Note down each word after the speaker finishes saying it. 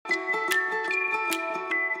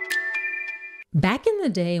Back in the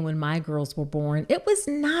day when my girls were born, it was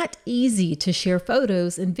not easy to share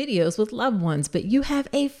photos and videos with loved ones, but you have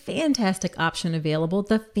a fantastic option available,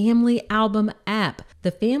 the Family Album app.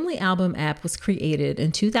 The Family Album app was created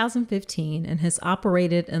in 2015 and has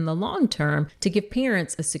operated in the long term to give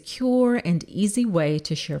parents a secure and easy way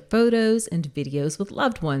to share photos and videos with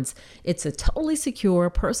loved ones. It's a totally secure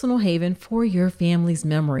personal haven for your family's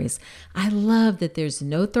memories. I love that there's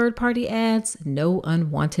no third-party ads, no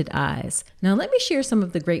unwanted eyes. Now, let me share some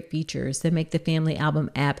of the great features that make the Family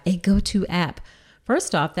Album app a go-to app.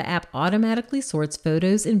 First off, the app automatically sorts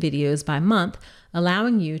photos and videos by month,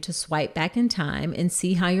 allowing you to swipe back in time and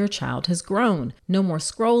see how your child has grown. No more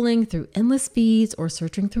scrolling through endless feeds or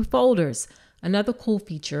searching through folders. Another cool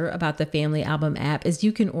feature about the Family Album app is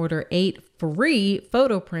you can order 8 free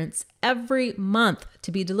photo prints every month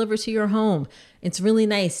to be delivered to your home. It's really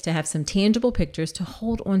nice to have some tangible pictures to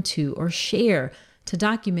hold on to or share to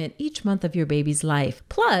document each month of your baby's life.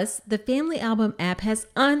 Plus, the Family Album app has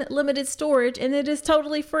unlimited storage and it is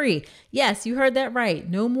totally free. Yes, you heard that right.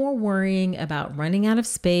 No more worrying about running out of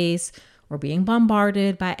space or being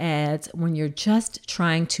bombarded by ads when you're just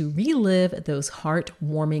trying to relive those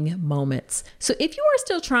heartwarming moments. So if you are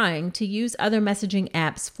still trying to use other messaging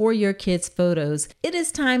apps for your kids' photos, it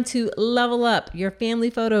is time to level up your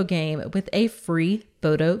family photo game with a free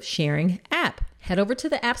photo sharing app. Head over to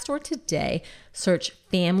the App Store today, search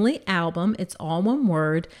Family Album, it's all one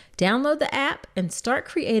word, download the app, and start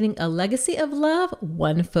creating a legacy of love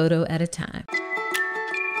one photo at a time.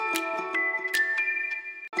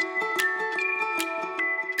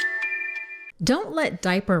 Don't let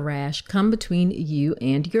diaper rash come between you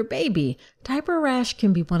and your baby. Diaper rash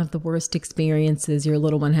can be one of the worst experiences your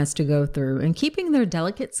little one has to go through, and keeping their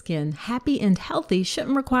delicate skin happy and healthy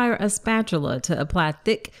shouldn't require a spatula to apply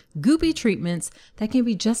thick, goopy treatments that can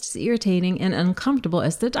be just as irritating and uncomfortable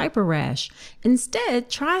as the diaper rash. Instead,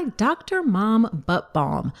 try Dr. Mom Butt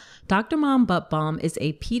Balm. Dr. Mom Butt Balm is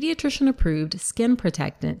a pediatrician-approved skin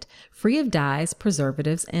protectant, free of dyes,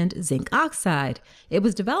 preservatives, and zinc oxide. It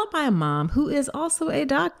was developed by a mom who is also a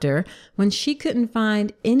doctor when she couldn't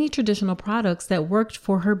find any traditional products that worked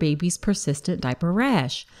for her baby's persistent diaper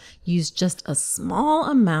rash. Use just a small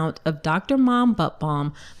amount of Dr. Mom Butt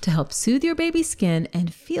Balm to help soothe your baby's skin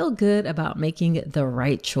and feel good about making the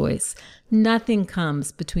right choice. Nothing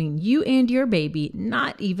comes between you and your baby,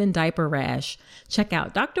 not even diaper rash. Check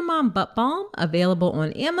out Dr. Mom Butt Balm, available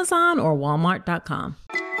on Amazon or Walmart.com.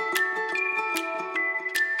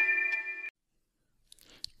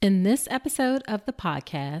 In this episode of the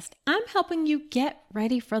podcast, I'm helping you get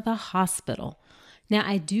ready for the hospital. Now,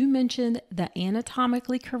 I do mention the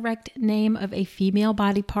anatomically correct name of a female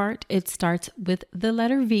body part. It starts with the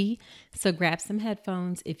letter V, so grab some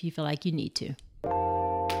headphones if you feel like you need to.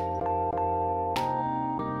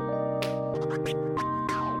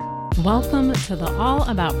 Welcome to the All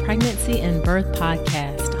About Pregnancy and Birth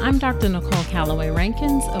podcast. I'm Dr. Nicole Calloway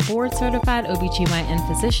Rankins, a board-certified OBGYN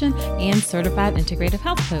physician and certified integrative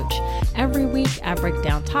health coach. Every week, I break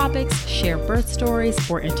down topics, share birth stories,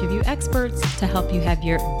 or interview experts to help you have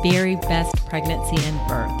your very best pregnancy and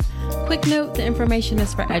birth. Quick note, the information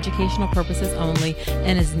is for educational purposes only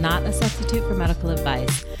and is not a substitute for medical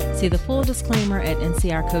advice. See the full disclaimer at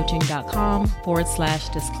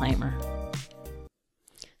ncrcoaching.com/disclaimer.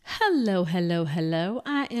 Hello.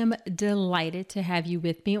 I am delighted to have you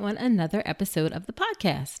with me on another episode of the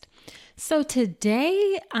podcast. So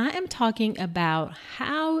today I am talking about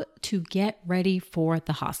how to get ready for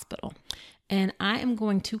the hospital. And I am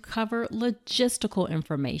going to cover logistical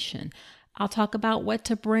information. I'll talk about what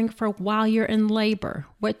to bring for while you're in labor,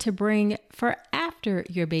 what to bring for after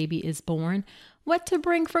your baby is born, what to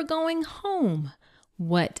bring for going home,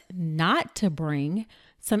 what not to bring,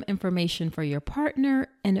 some information for your partner,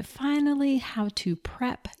 and finally, how to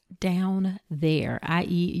prep down there,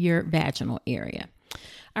 i.e. your vaginal area.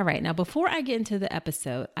 All right, now before I get into the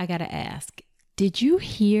episode, I got to ask, did you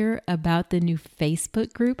hear about the new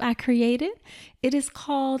Facebook group I created? It is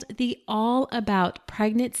called the All About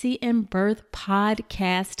Pregnancy and Birth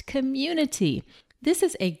Podcast Community. This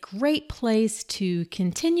is a great place to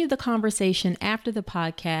continue the conversation after the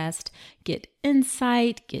podcast, get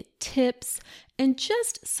insight, get tips, and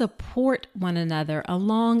just support one another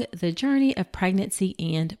along the journey of pregnancy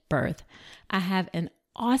and birth. I have an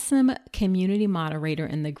awesome community moderator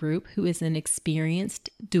in the group who is an experienced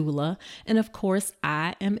doula, and of course,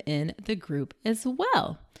 I am in the group as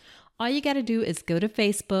well. All you got to do is go to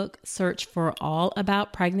Facebook, search for All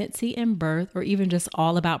About Pregnancy and Birth, or even just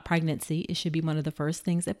All About Pregnancy. It should be one of the first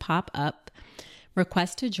things that pop up.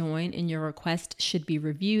 Request to join, and your request should be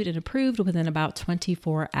reviewed and approved within about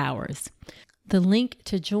 24 hours. The link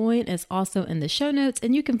to join is also in the show notes,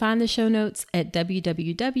 and you can find the show notes at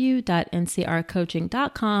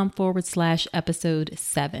www.ncrcoaching.com/episode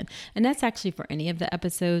 7. And that's actually for any of the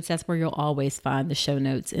episodes. That's where you'll always find the show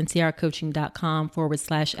notes,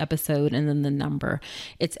 ncrcoaching.com/episode, and then the number.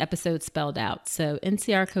 It's episode spelled out. So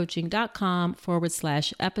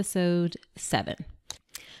ncrcoaching.com/episode 7.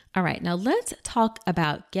 All right, now let's talk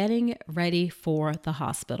about getting ready for the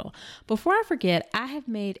hospital. Before I forget, I have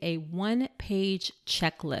made a 1-page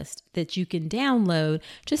checklist that you can download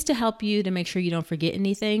just to help you to make sure you don't forget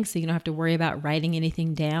anything, so you don't have to worry about writing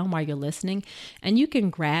anything down while you're listening. And you can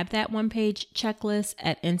grab that 1-page checklist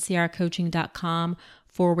at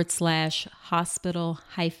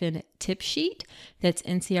ncrcoaching.com/hospital-tip sheet. That's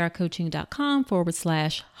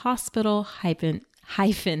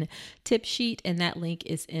ncrcoaching.com/hospital-tip sheet, and that link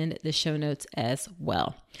is in the show notes as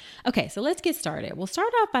well. Okay, so let's get started. We'll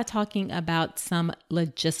start off by talking about some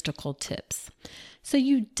logistical tips. So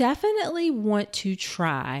you definitely want to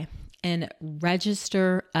try and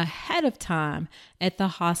register ahead of time at the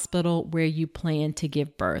hospital where you plan to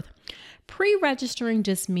give birth. Pre-registering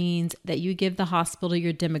just means that you give the hospital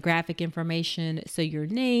your demographic information, so your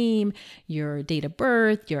name, your date of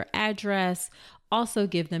birth, your address. Also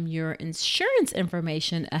give them your insurance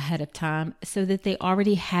information ahead of time so that they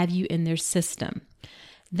already have you in their system.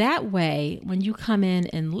 That way, when you come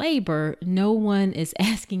in labor, no one is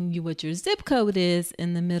asking you what your zip code is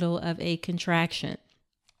in the middle of a contraction.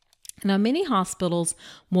 Now, many hospitals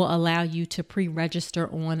will allow you to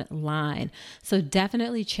pre-register online, so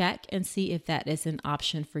definitely check and see if that is an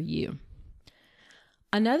option for you.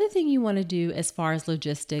 Another thing you want to do as far as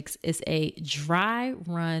logistics is a dry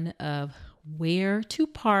run of where to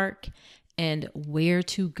park and where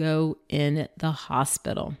to go in the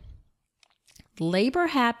hospital. Labor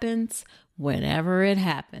happens whenever it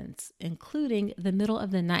happens, including the middle of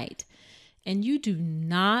the night. And you do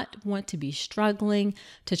not want to be struggling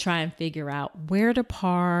to try and figure out where to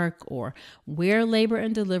park or where labor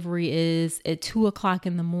and delivery is at 2:00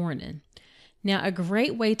 in the morning. Now, a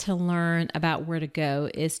great way to learn about where to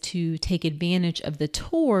go is to take advantage of the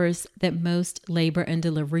tours that most labor and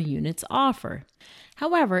delivery units offer.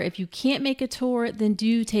 However, if you can't make a tour, then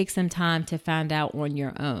do take some time to find out on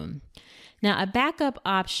your own. Now, a backup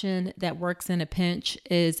option that works in a pinch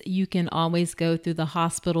is you can always go through the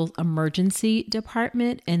hospital's emergency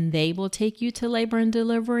department and they will take you to labor and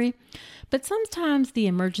delivery. But sometimes the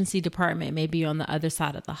emergency department may be on the other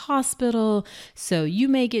side of the hospital, so you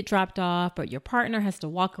may get dropped off, but your partner has to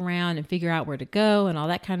walk around and figure out where to go and all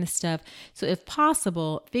that kind of stuff. So if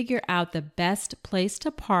possible, figure out the best place to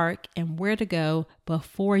park and where to go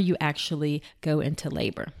before you actually go into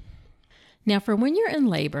labor. Now, for when you're in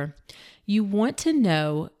labor, you want to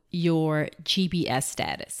know your GBS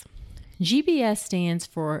status. GBS stands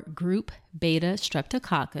for Group Beta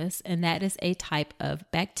Streptococcus, and that is a type of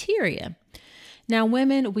bacteria. Now,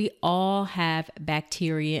 women, we all have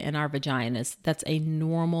bacteria in our vaginas. That's a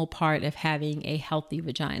normal part of having a healthy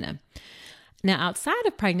vagina. Now, outside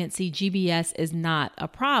of pregnancy, GBS is not a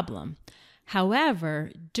problem.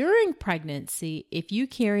 However, during pregnancy, if you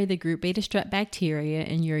carry the group beta strep bacteria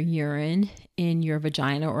in your urine, in your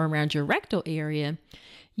vagina, or around your rectal area,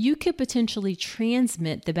 you could potentially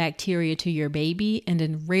transmit the bacteria to your baby. And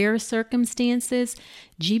in rare circumstances,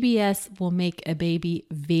 GBS will make a baby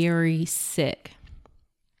very sick.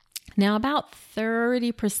 Now, about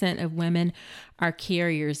 30% of women are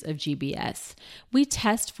carriers of GBS. We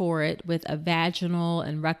test for it with a vaginal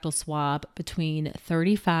and rectal swab between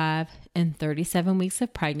 35 and 37 weeks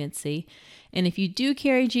of pregnancy. And if you do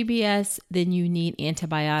carry GBS, then you need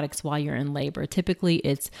antibiotics while you're in labor. Typically,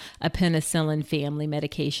 it's a penicillin family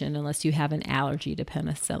medication unless you have an allergy to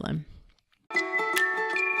penicillin.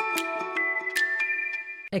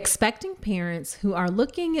 Expecting parents who are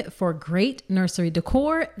looking for great nursery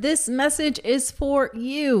decor, this message is for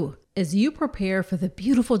you. As you prepare for the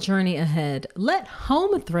beautiful journey ahead, let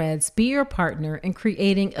Home Threads be your partner in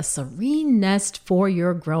creating a serene nest for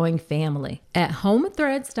your growing family. At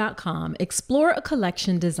homethreads.com, explore a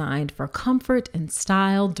collection designed for comfort and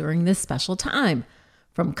style during this special time.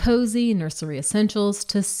 From cozy nursery essentials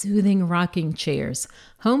to soothing rocking chairs,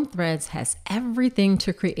 Home Threads has everything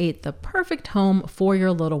to create the perfect home for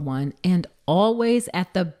your little one, and always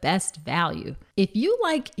at the best value. If you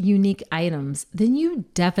like unique items, then you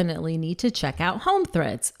definitely need to check out Home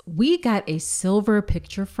Threads. We got a silver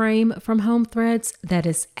picture frame from Home Threads that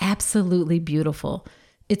is absolutely beautiful.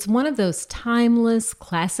 It's one of those timeless,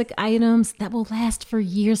 classic items that will last for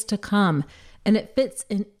years to come. and it fits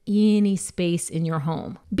in any space in your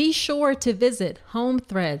home. Be sure to visit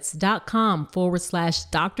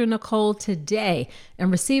homethreads.com/Dr. Nicole today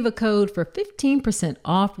and receive a code for 15%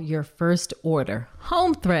 off your first order.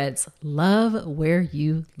 Home Threads, love where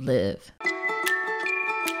you live.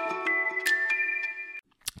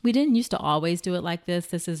 We didn't used to always do it like this.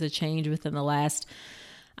 This is a change within the last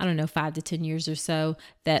 5 to 10 years or so,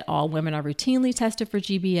 that all women are routinely tested for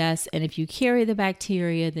GBS. And if you carry the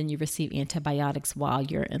bacteria, then you receive antibiotics while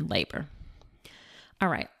you're in labor. All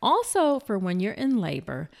right. Also, for when you're in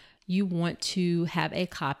labor, you want to have a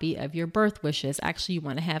copy of your birth wishes. Actually, you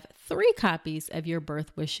want to have 3 copies of your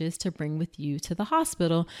birth wishes to bring with you to the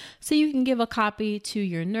hospital, so you can give a copy to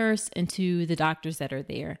your nurse and to the doctors that are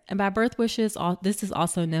there. And by birth wishes, this is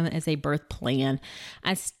also known as a birth plan.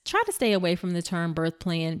 I try to stay away from the term birth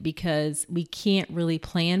plan because we can't really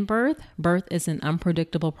plan birth. Birth is an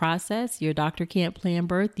unpredictable process. Your doctor can't plan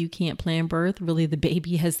birth. You can't plan birth. Really, the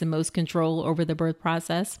baby has the most control over the birth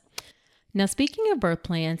process. Now, speaking of birth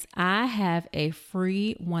plans, I have a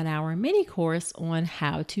free 1-hour mini course on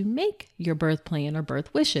how to make your birth plan or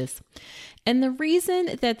birth wishes. And the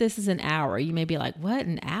reason that this is an hour, you may be like, what,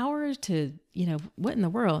 an hour to, what in the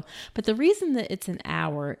world? But the reason that it's an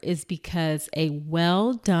hour is because a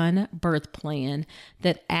well done birth plan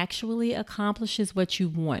that actually accomplishes what you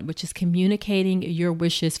want, which is communicating your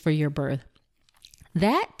wishes for your birth,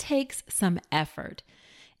 that takes some effort.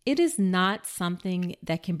 It is not something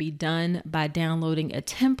that can be done by downloading a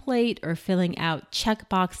template or filling out check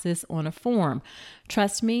boxes on a form.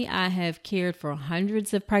 Trust me, I have cared for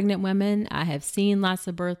hundreds of pregnant women. I have seen lots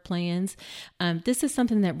of birth plans. This is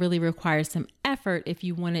something that really requires some effort if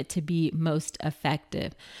you want it to be most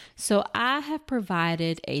effective. So I have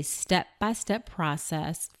provided a step-by-step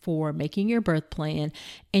process for making your birth plan,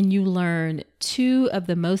 and you learn 2 of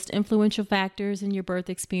the most influential factors in your birth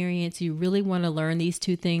experience. You really want to learn these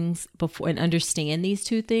 2 things before and understand these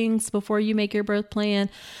 2 things before you make your birth plan.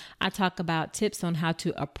 I talk about tips on how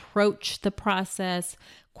to approach the process,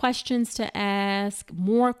 questions to ask,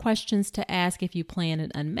 more questions to ask if you plan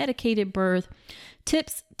an unmedicated birth,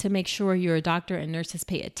 tips to make sure your doctor and nurses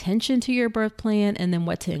pay attention to your birth plan, and then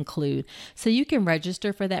what to include. So you can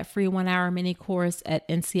register for that free 1-hour mini course at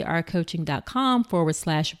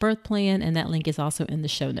ncrcoaching.com/birth plan. And that link is also in the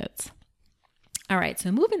show notes. All right,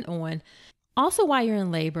 so moving on. Also, while you're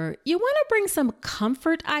in labor, you want to bring some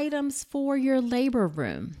comfort items for your labor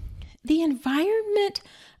room. The environment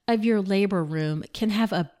of your labor room can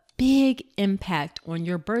have a big impact on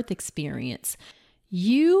your birth experience.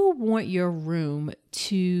 You want your room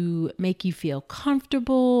to make you feel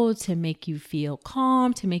comfortable, to make you feel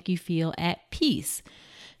calm, to make you feel at peace.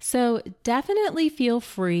 So definitely feel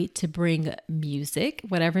free to bring music,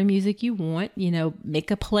 whatever music you want, make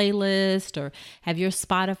a playlist or have your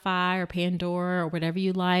Spotify or Pandora or whatever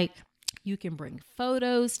you like. You can bring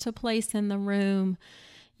photos to place in the room.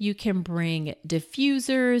 You can bring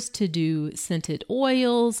diffusers to do scented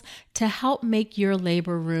oils to help make your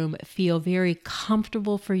labor room feel very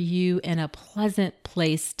comfortable for you and a pleasant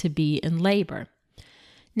place to be in labor.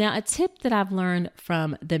 Now, a tip that I've learned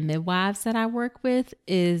from the midwives that I work with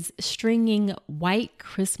is stringing white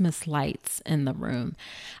Christmas lights in the room.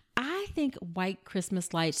 I think white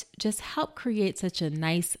Christmas lights just help create such a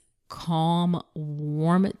nice, calm,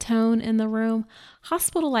 warm tone in the room.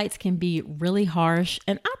 Hospital lights can be really harsh,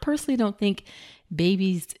 and I personally don't think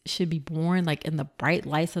babies should be born like in the bright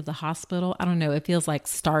lights of the hospital. I don't know, it feels like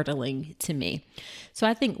startling to me. So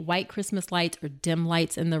I think white Christmas lights or dim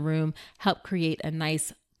lights in the room help create a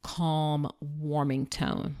nice, calm, warming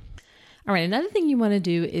tone. All right, another thing you want to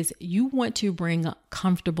do is you want to bring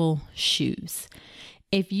comfortable shoes.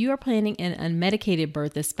 If you are planning an unmedicated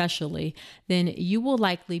birth especially, then you will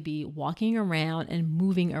likely be walking around and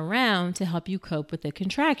moving around to help you cope with the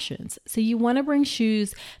contractions. So you want to bring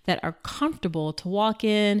shoes that are comfortable to walk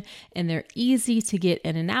in and they're easy to get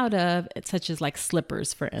in and out of, such as like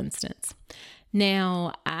slippers, for instance.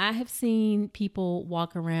 Now, I have seen people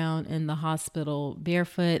walk around in the hospital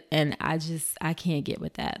barefoot, and I can't get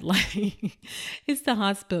with that. Like, it's the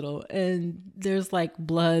hospital and there's like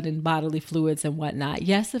blood and bodily fluids and whatnot.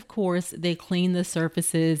 Yes, of course, they clean the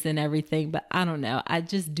surfaces and everything, but I don't know. I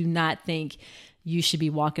just do not think you should be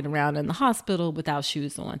walking around in the hospital without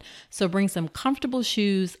shoes on. So bring some comfortable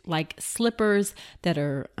shoes like slippers that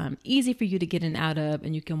are easy for you to get in and out of,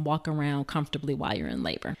 and you can walk around comfortably while you're in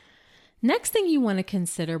labor. Next thing you want to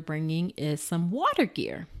consider bringing is some water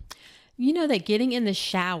gear. You know that getting in the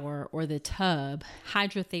shower or the tub,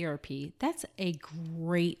 hydrotherapy, that's a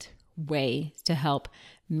great way to help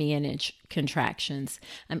manage contractions.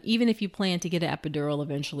 Even if you plan to get an epidural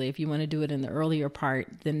eventually, if you want to do it in the earlier part,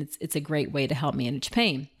 then it's a great way to help manage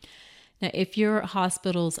pain. Now, if your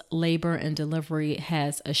hospital's labor and delivery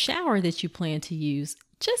has a shower that you plan to use,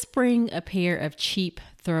 just bring a pair of cheap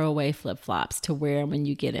throwaway flip-flops to wear when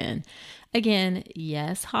you get in. Again,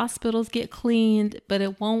 yes, hospitals get cleaned, but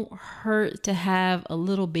it won't hurt to have a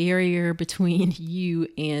little barrier between you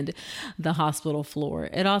and the hospital floor.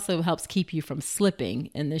 It also helps keep you from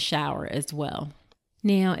slipping in the shower as well.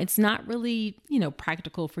 Now, it's not really,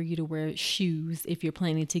 practical for you to wear shoes if you're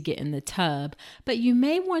planning to get in the tub, but you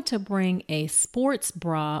may want to bring a sports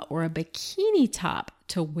bra or a bikini top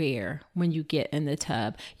to wear when you get in the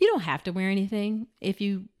tub. You don't have to wear anything if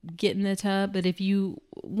you get in the tub, but if you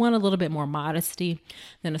want a little bit more modesty,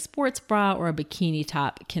 then a sports bra or a bikini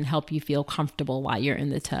top can help you feel comfortable while you're in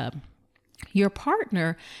the tub. Your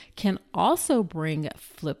partner can also bring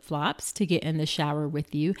flip-flops to get in the shower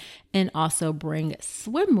with you and also bring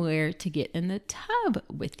swimwear to get in the tub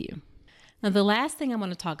with you. Now, the last thing I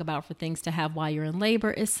want to talk about for things to have while you're in labor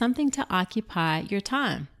is something to occupy your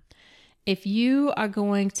time. If you are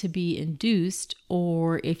going to be induced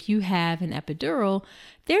or if you have an epidural,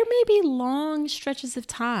 there may be long stretches of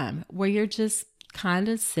time where you're just kind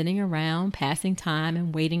of sitting around, passing time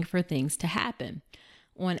and waiting for things to happen.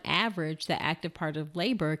 On average, the active part of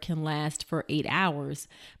labor can last for 8 hours,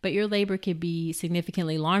 but your labor could be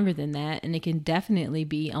significantly longer than that, and it can definitely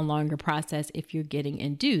be a longer process if you're getting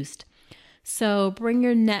induced. So bring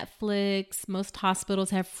your Netflix. Most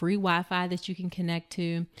hospitals have free Wi-Fi that you can connect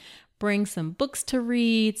to. Bring some books to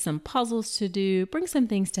read, some puzzles to do. Bring some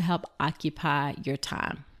things to help occupy your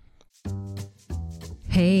time.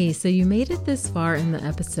 Hey, so you made it this far in the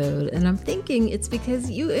episode, and I'm thinking it's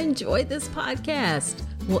because you enjoyed this podcast.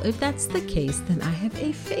 Well, if that's the case, then I have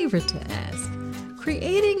a favor to ask.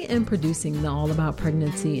 Creating and producing the All About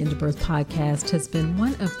Pregnancy and Birth podcast has been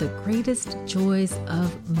one of the greatest joys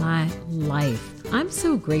of my life. I'm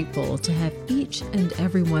so grateful to have each and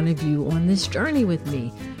every one of you on this journey with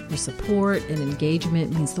me. Your support and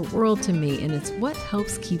engagement means the world to me, and it's what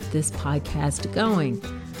helps keep this podcast going.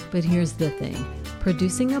 But here's the thing.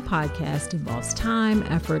 Producing a podcast involves time,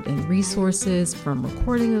 effort, and resources, from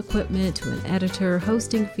recording equipment to an editor,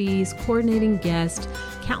 hosting fees, coordinating guests,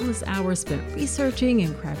 countless hours spent researching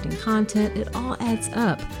and crafting content. It all adds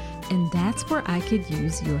up, and that's where I could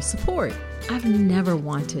use your support. I've never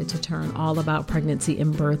wanted to turn All About Pregnancy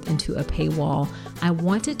and Birth into a paywall. I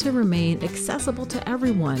want it to remain accessible to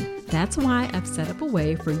everyone. That's why I've set up a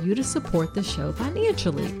way for you to support the show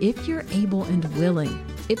financially if you're able and willing.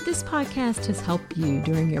 If this podcast has helped you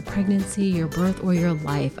during your pregnancy, your birth, or your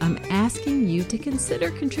life, I'm asking you to consider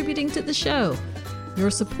contributing to the show. Your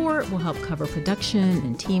support will help cover production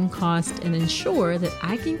and team costs and ensure that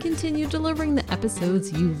I can continue delivering the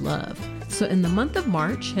episodes you love. So in the month of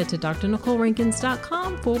March, head to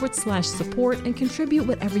drnicolerankins.com/support and contribute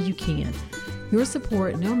whatever you can. Your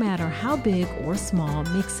support, no matter how big or small,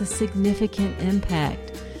 makes a significant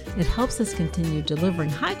impact. It helps us continue delivering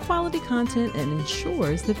high quality content and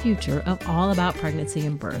ensures the future of All About Pregnancy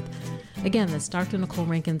and Birth. Again, that's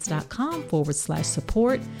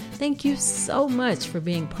drnicolerankins.com/support. Thank you so much for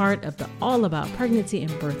being part of the All About Pregnancy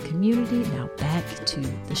and Birth community. Now back to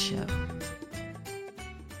the show.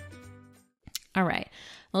 All right,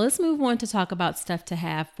 well, let's move on to talk about stuff to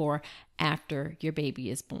have for after your baby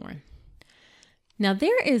is born. Now,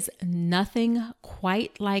 there is nothing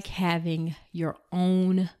quite like having your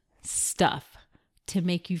own stuff to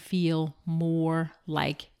make you feel more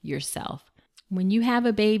like yourself. When you have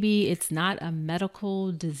a baby, it's not a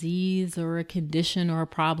medical disease or a condition or a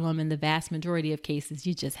problem. In the vast majority of cases,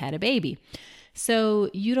 you just had a baby. So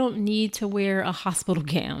you don't need to wear a hospital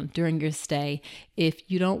gown during your stay if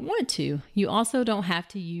you don't want to. You also don't have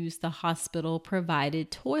to use the hospital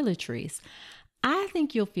provided toiletries. I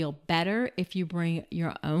think you'll feel better if you bring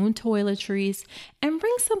your own toiletries and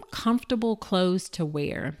bring some comfortable clothes to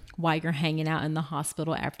wear while you're hanging out in the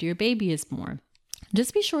hospital after your baby is born.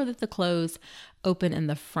 Just be sure that the clothes open in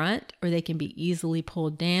the front or they can be easily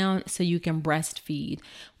pulled down so you can breastfeed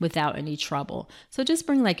without any trouble. So just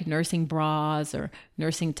bring like nursing bras or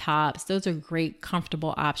nursing tops. Those are great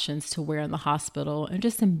comfortable options to wear in the hospital, and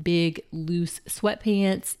just some big loose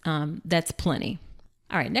sweatpants. That's plenty.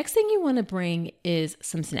 All right, next thing you want to bring is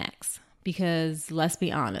some snacks, because let's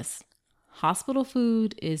be honest, hospital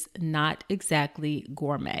food is not exactly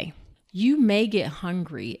gourmet. You may get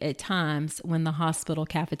hungry at times when the hospital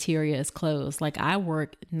cafeteria is closed. Like I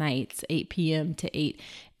work nights, 8 p.m. to 8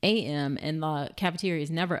 a.m. and the cafeteria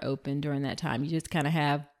is never open during that time. You just kind of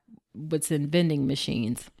have what's in vending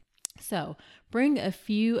machines. So bring a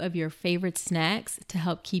few of your favorite snacks to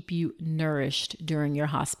help keep you nourished during your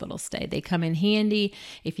hospital stay. They come in handy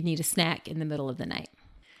if you need a snack in the middle of the night.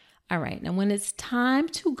 All right, now when it's time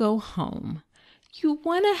to go home, you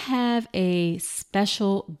want to have a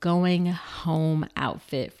special going home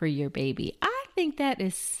outfit for your baby. I think that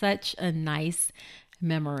is such a nice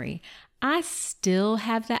memory. I still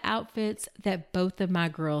have the outfits that both of my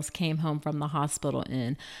girls came home from the hospital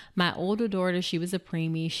in. My older daughter, she was a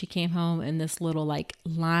preemie. She came home in this little like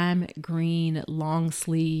lime green long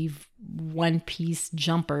sleeve one piece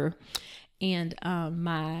jumper. And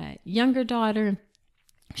my younger daughter,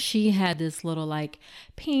 she had this little like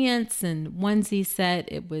pants and onesie set.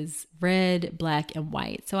 It was red, black, and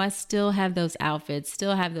white. So I still have those outfits,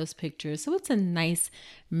 still have those pictures. So it's a nice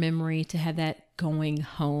memory to have that going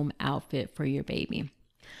home outfit for your baby.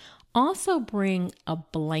 Also bring a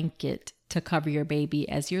blanket to cover your baby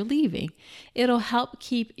as you're leaving. It'll help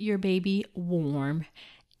keep your baby warm.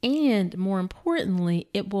 And more importantly,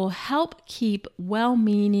 it will help keep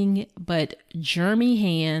well-meaning but germy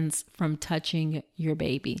hands from touching your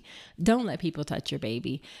baby. Don't let people touch your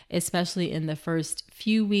baby, especially in the first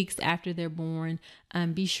few weeks after they're born.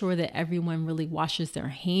 Be sure that everyone really washes their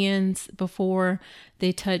hands before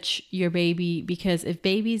they touch your baby, because if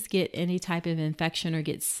babies get any type of infection or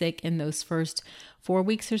get sick in those first 4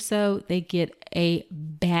 weeks or so, they get a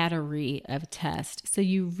battery of tests. So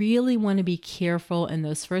you really want to be careful in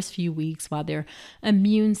those first few weeks while their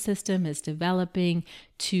immune system is developing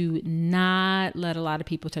to not let a lot of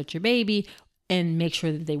people touch your baby, and make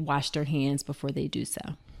sure that they wash their hands before they do so.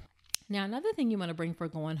 Now, another thing you want to bring for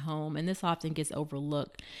going home, and this often gets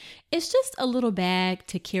overlooked, is just a little bag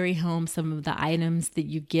to carry home some of the items that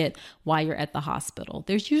you get while you're at the hospital.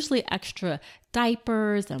 There's usually extra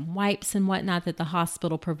diapers and wipes and whatnot that the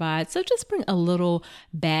hospital provides. So just bring a little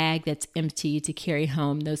bag that's empty to carry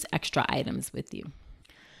home those extra items with you.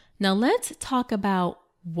 Now, let's talk about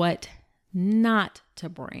what not to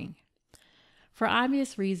bring. For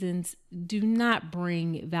obvious reasons, do not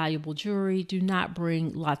bring valuable jewelry. Do not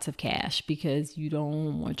bring lots of cash because you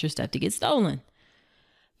don't want your stuff to get stolen.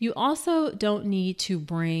 You also don't need to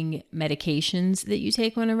bring medications that you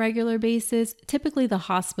take on a regular basis. Typically, the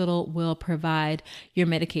hospital will provide your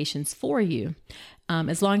medications for you,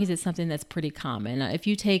 as long as it's something that's pretty common. Now, if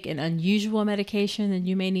you take an unusual medication, then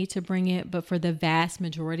you may need to bring it, but for the vast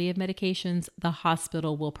majority of medications, the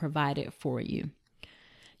hospital will provide it for you.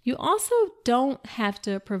 You also don't have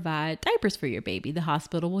to provide diapers for your baby. The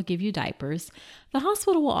hospital will give you diapers. The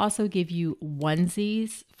hospital will also give you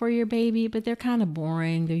onesies for your baby, but they're kind of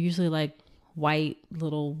boring. They're usually like white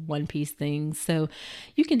little one-piece things. So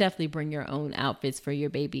you can definitely bring your own outfits for your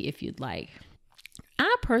baby if you'd like.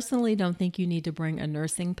 I personally don't think you need to bring a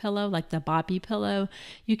nursing pillow like the Boppy pillow.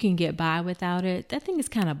 You can get by without it. That thing is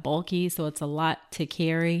kind of bulky, so it's a lot to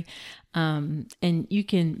carry. And you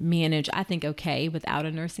can manage, I think, okay without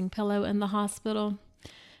a nursing pillow in the hospital.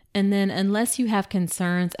 And then unless you have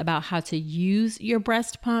concerns about how to use your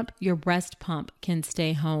breast pump can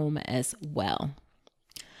stay home as well.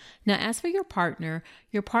 Now, as for your partner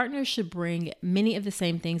should bring many of the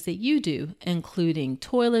same things that you do, including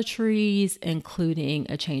toiletries, including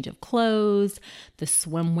a change of clothes, the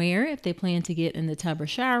swimwear, if they plan to get in the tub or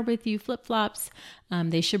shower with you, flip-flops.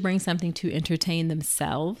 They should bring something to entertain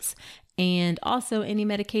themselves, and also any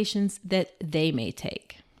medications that they may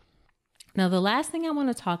take. Now, the last thing I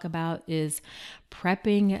want to talk about is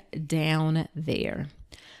prepping down there.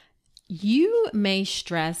 You may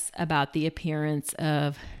stress about the appearance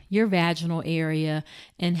of your vaginal area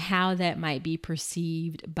and how that might be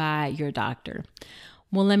perceived by your doctor.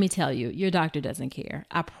 Well, let me tell you, your doctor doesn't care.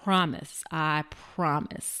 I promise.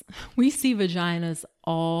 We see vaginas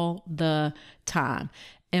all the time.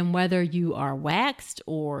 And whether you are waxed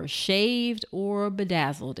or shaved or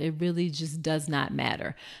bedazzled, it really just does not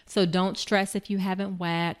matter. So don't stress if you haven't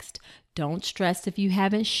waxed. Don't stress if you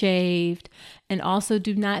haven't shaved. And also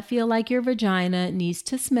do not feel like your vagina needs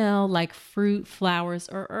to smell like fruit, flowers,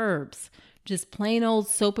 or herbs. Just plain old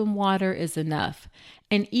soap and water is enough.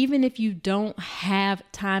 And even if you don't have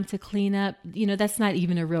time to clean up, that's not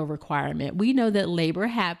even a real requirement. We know that labor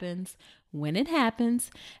happens when it happens,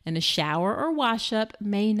 and a shower or wash up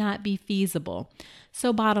may not be feasible.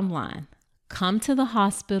 So bottom line, come to the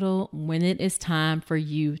hospital when it is time for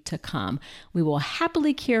you to come. We will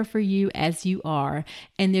happily care for you as you are.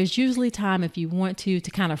 And there's usually time, if you want to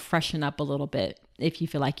kind of freshen up a little bit if you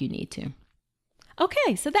feel like you need to.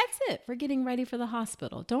 Okay, so that's it for getting ready for the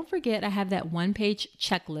hospital. Don't forget, I have that one-page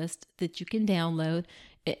checklist that you can download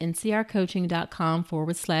at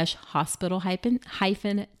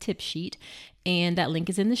ncrcoaching.com/hospital-tip sheet. And that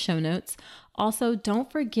link is in the show notes. Also,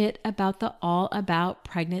 don't forget about the All About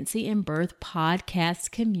Pregnancy and Birth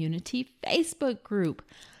podcast community Facebook group.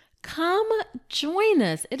 Come join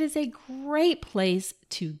us. It is a great place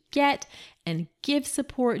to get and give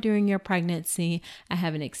support during your pregnancy. I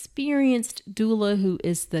have an experienced doula who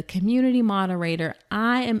is the community moderator.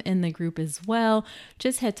 I am in the group as well.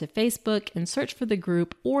 Just head to Facebook and search for the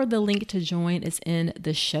group, or the link to join is in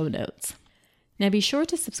the show notes. Now be sure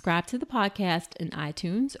to subscribe to the podcast in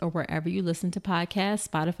iTunes or wherever you listen to podcasts,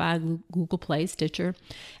 Spotify, Google Play, Stitcher.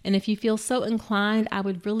 And if you feel so inclined, I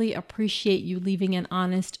would really appreciate you leaving an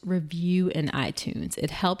honest review in iTunes. It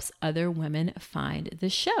helps other women find the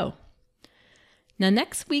show. Now,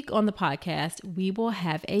 next week on the podcast, we will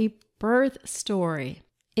have a birth story.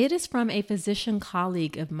 It is from a physician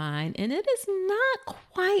colleague of mine, and it is not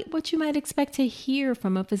quite what you might expect to hear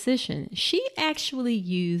from a physician. She actually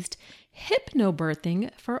used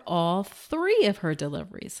hypnobirthing for all 3 of her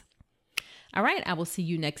deliveries. All right, I will see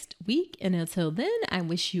you next week. And until then, I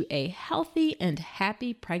wish you a healthy and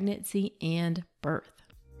happy pregnancy and birth.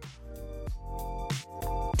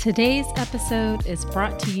 Today's episode is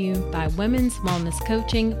brought to you by Women's Wellness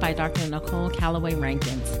Coaching by Dr. Nicole Calloway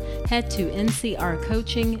Rankins. Head to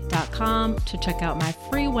ncrcoaching.com to check out my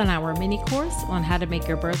free 1-hour mini course on how to make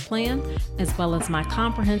your birth plan, as well as my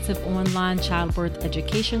comprehensive online childbirth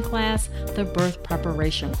education class, the Birth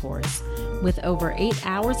Preparation Course. With over 8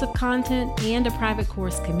 hours of content and a private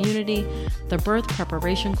course community, the Birth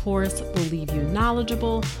Preparation Course will leave you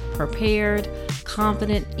knowledgeable, prepared,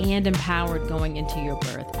 confident, and empowered going into your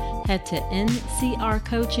birth. Head to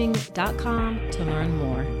ncrcoaching.com to learn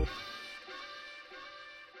more.